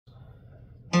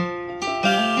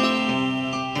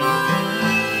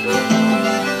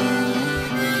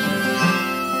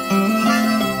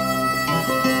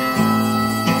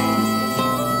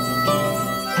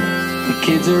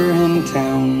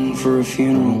for a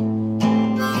funeral.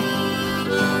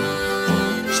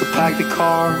 So pack the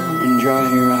car and dry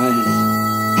your eyes.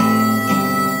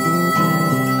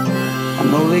 I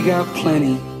know they got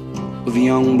plenty of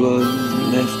young blood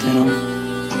left in them,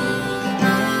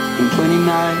 and plenty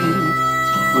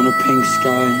nights under pink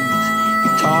skies you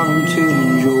taught them to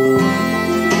enjoy.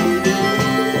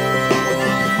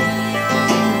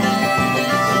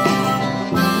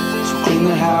 So clean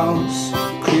the house,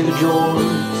 clear the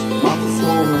drawers, mop the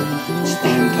floor,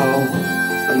 stand tall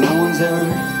like no one's ever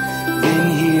been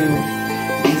here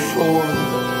before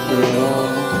at all.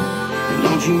 And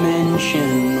don't you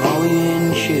mention all the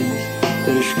inches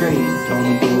that are scraped on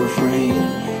the door frame.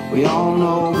 We all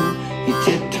know you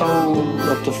tiptoed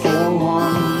up to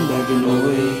 4-1 back in the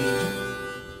way.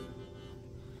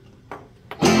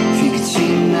 If you could see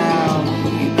him now,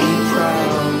 you'd be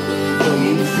proud. Though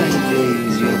you think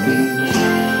days you'll be.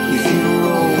 Your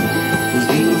funeral was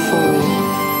beautiful.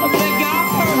 I think I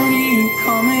heard you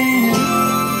coming.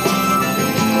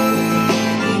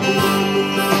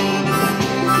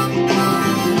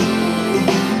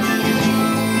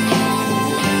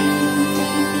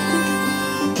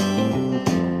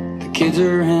 Kids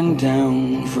are in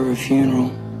town for a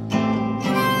funeral,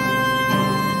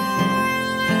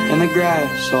 and the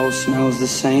grass all smells the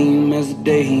same as the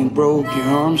day you broke your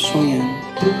arm swinging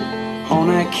on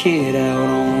that kid out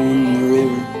on the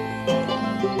river.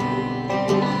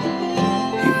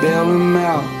 You bailed him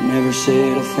out, never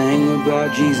said a thing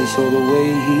about Jesus or the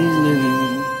way he's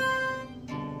living.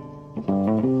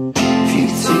 If you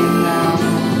could see him now,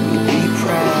 you'd be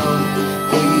proud.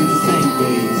 What you think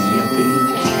days you'll be.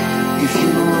 Your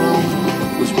funeral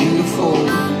was beautiful.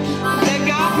 I think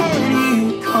I heard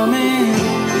you coming.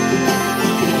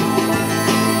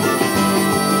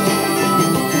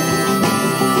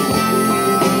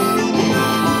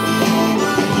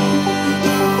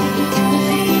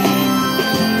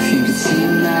 If you could see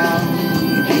him now,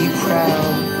 you'd be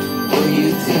proud. What you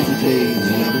think days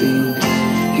you'll be.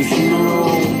 Your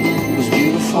funeral was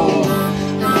beautiful.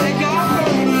 I think I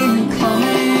heard you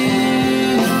coming.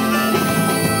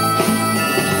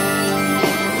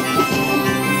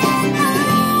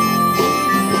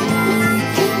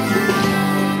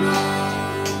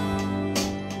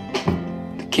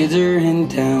 Kids are in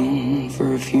town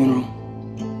for a funeral,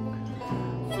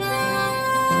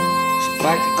 so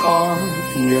pack the car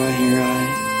and dry your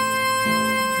eyes.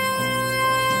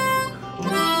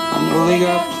 I know they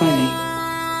got plenty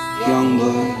of young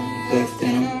blood left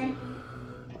in them,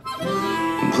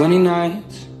 and plenty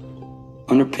nights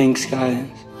under pink skies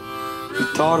you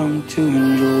taught them to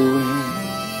enjoy.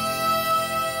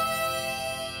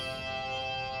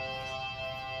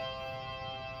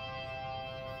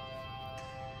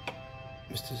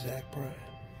 Mr. Zach Bryan.